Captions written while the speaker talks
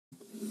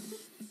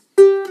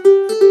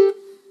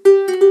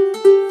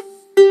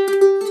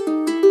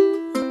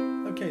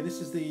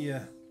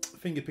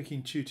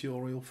fingerpicking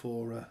tutorial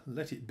for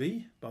Let It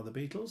Be by the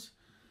Beatles,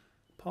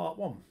 part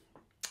 1.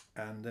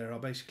 And there are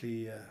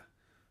basically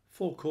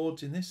 4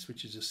 chords in this,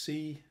 which is a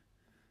C,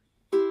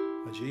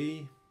 a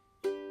G,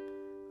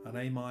 an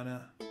A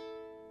minor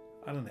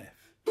and an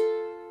F.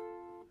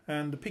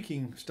 And the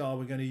picking style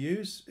we're going to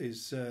use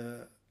is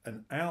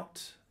an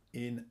out,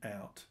 in,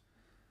 out.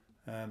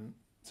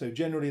 So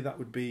generally that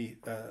would be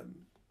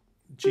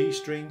G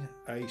string,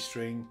 A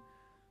string,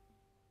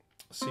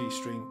 C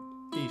string,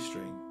 E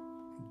string,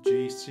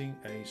 G string,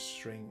 A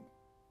string,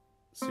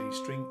 C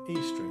string,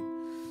 E string.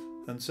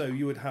 And so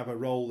you would have a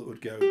roll that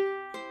would go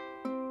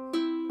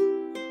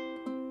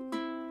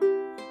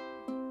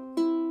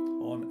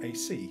on a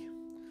C.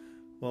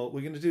 Well,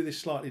 we're going to do this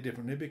slightly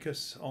differently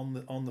because on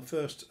the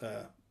first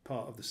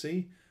part of the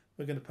C,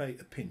 we're going to play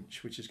a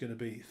pinch, which is going to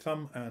be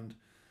thumb and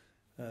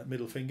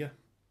middle finger.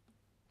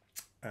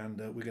 And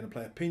we're going to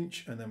play a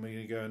pinch, and then we're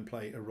going to go and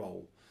play a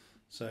roll.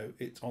 So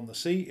it's on the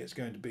C, it's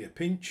going to be a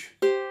pinch,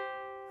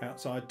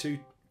 outside 2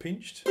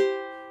 pinched,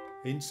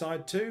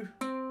 inside 2,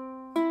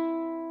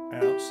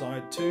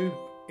 outside 2,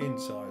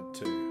 inside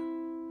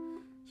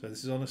 2. So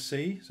this is on a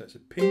C, so it's a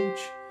pinch,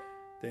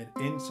 then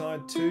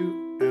inside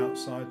 2,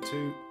 outside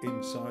 2,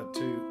 inside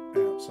 2,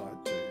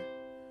 outside 2.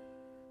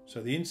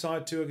 So the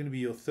inside 2 are going to be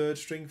your 3rd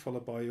string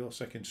followed by your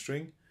 2nd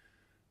string.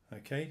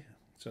 Okay,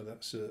 so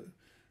that's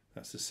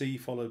the C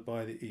followed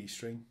by the E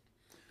string.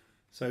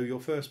 So your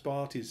first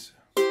part is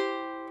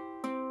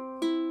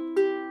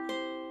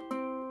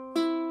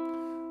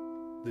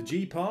the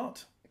G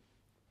part.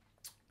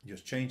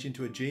 Just change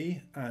into a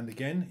G, and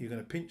again you're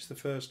going to pinch the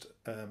first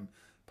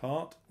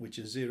part, which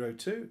is 0,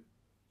 2,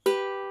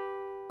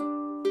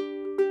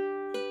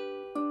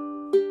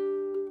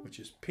 which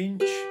is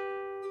pinch,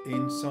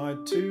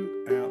 inside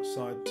 2,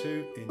 outside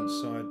 2,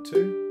 inside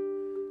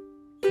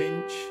 2,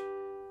 pinch,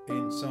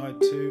 inside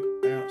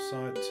 2,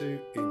 outside 2,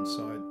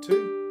 inside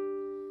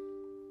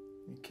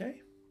 2.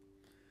 Okay,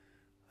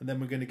 and then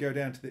we're going to go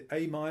down to the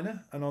A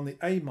minor, and on the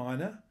A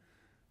minor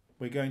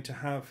we're going to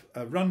have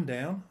a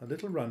rundown, a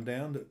little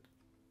rundown that,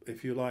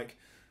 if you like,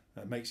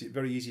 makes it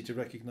very easy to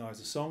recognize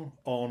the song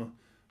on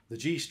the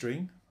G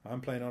string. I'm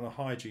playing on a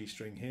high G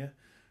string here,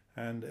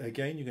 and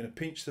again you're going to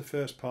pinch the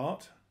first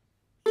part,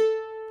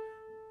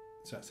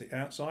 so that's the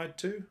outside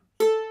 2,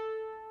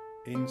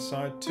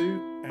 inside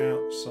 2,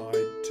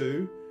 outside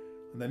 2.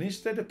 And then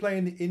instead of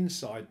playing the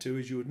inside 2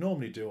 as you would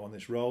normally do on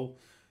this roll,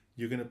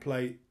 you're going to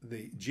play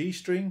the G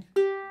string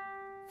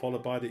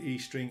followed by the E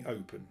string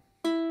open.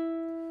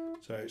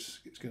 So it's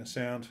going to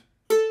sound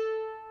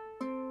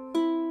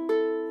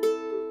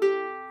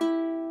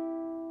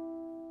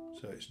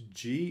so it's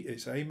G,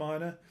 it's A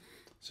minor,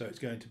 so it's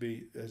going to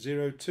be a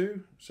 0,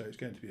 2, so it's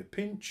going to be a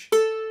pinch,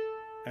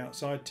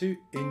 outside 2,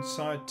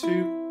 inside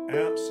 2,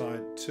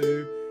 outside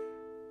 2,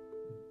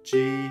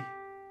 G,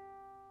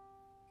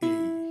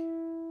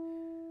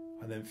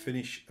 and then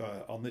finish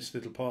on this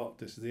little part.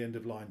 This is the end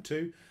of line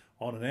 2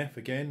 on an F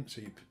again.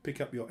 So you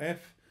pick up your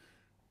F,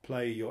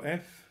 play your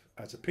F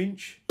as a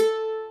pinch,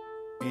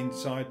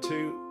 inside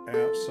 2,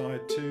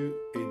 outside 2,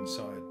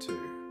 inside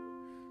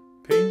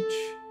 2, pinch,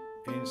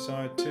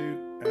 inside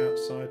 2,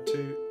 outside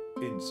 2,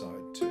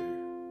 inside 2.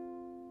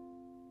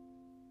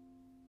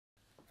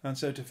 And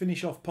so to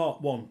finish off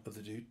part 1 of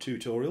the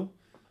tutorial,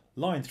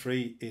 line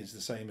 3 is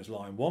the same as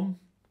line 1.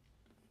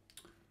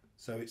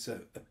 So it's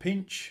a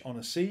pinch on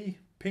a C,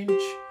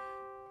 pinch,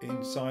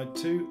 inside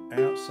 2,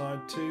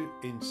 outside 2,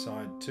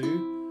 inside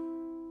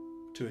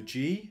 2, to a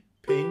G,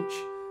 pinch,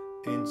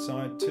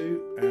 inside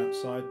 2,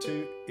 outside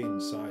 2,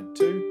 inside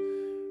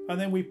 2, and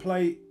then we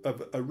play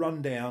a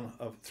rundown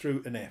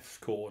through an F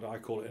chord. I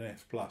call it an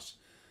F plus.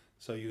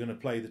 So you're going to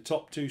play the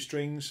top 2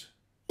 strings,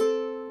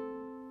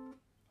 and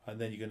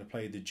then you're going to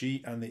play the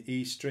G and the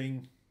E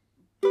string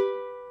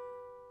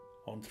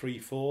on 3,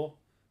 4,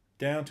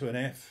 down to an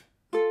F,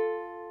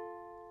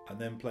 and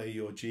then play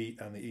your G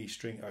and the E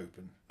string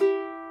open.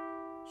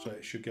 So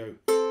it should go.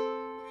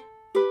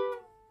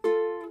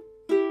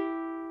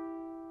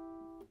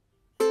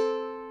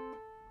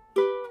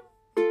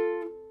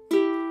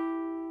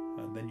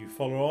 And then you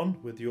follow on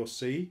with your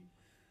C,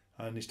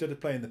 and instead of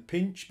playing the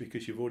pinch,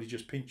 because you've already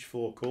just pinched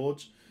 4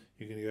 chords,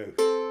 you're going to go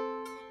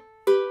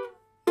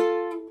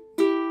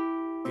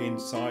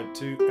inside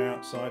 2,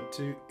 outside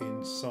 2,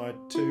 inside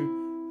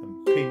 2,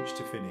 and pinch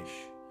to finish.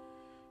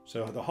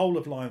 So the whole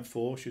of line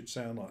 4 should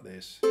sound like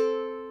this.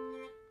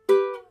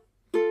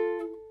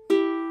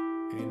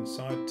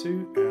 Inside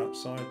 2,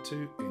 outside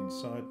 2,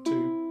 inside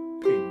 2,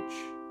 pinch.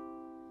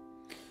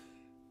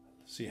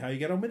 See how you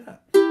get on with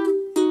that.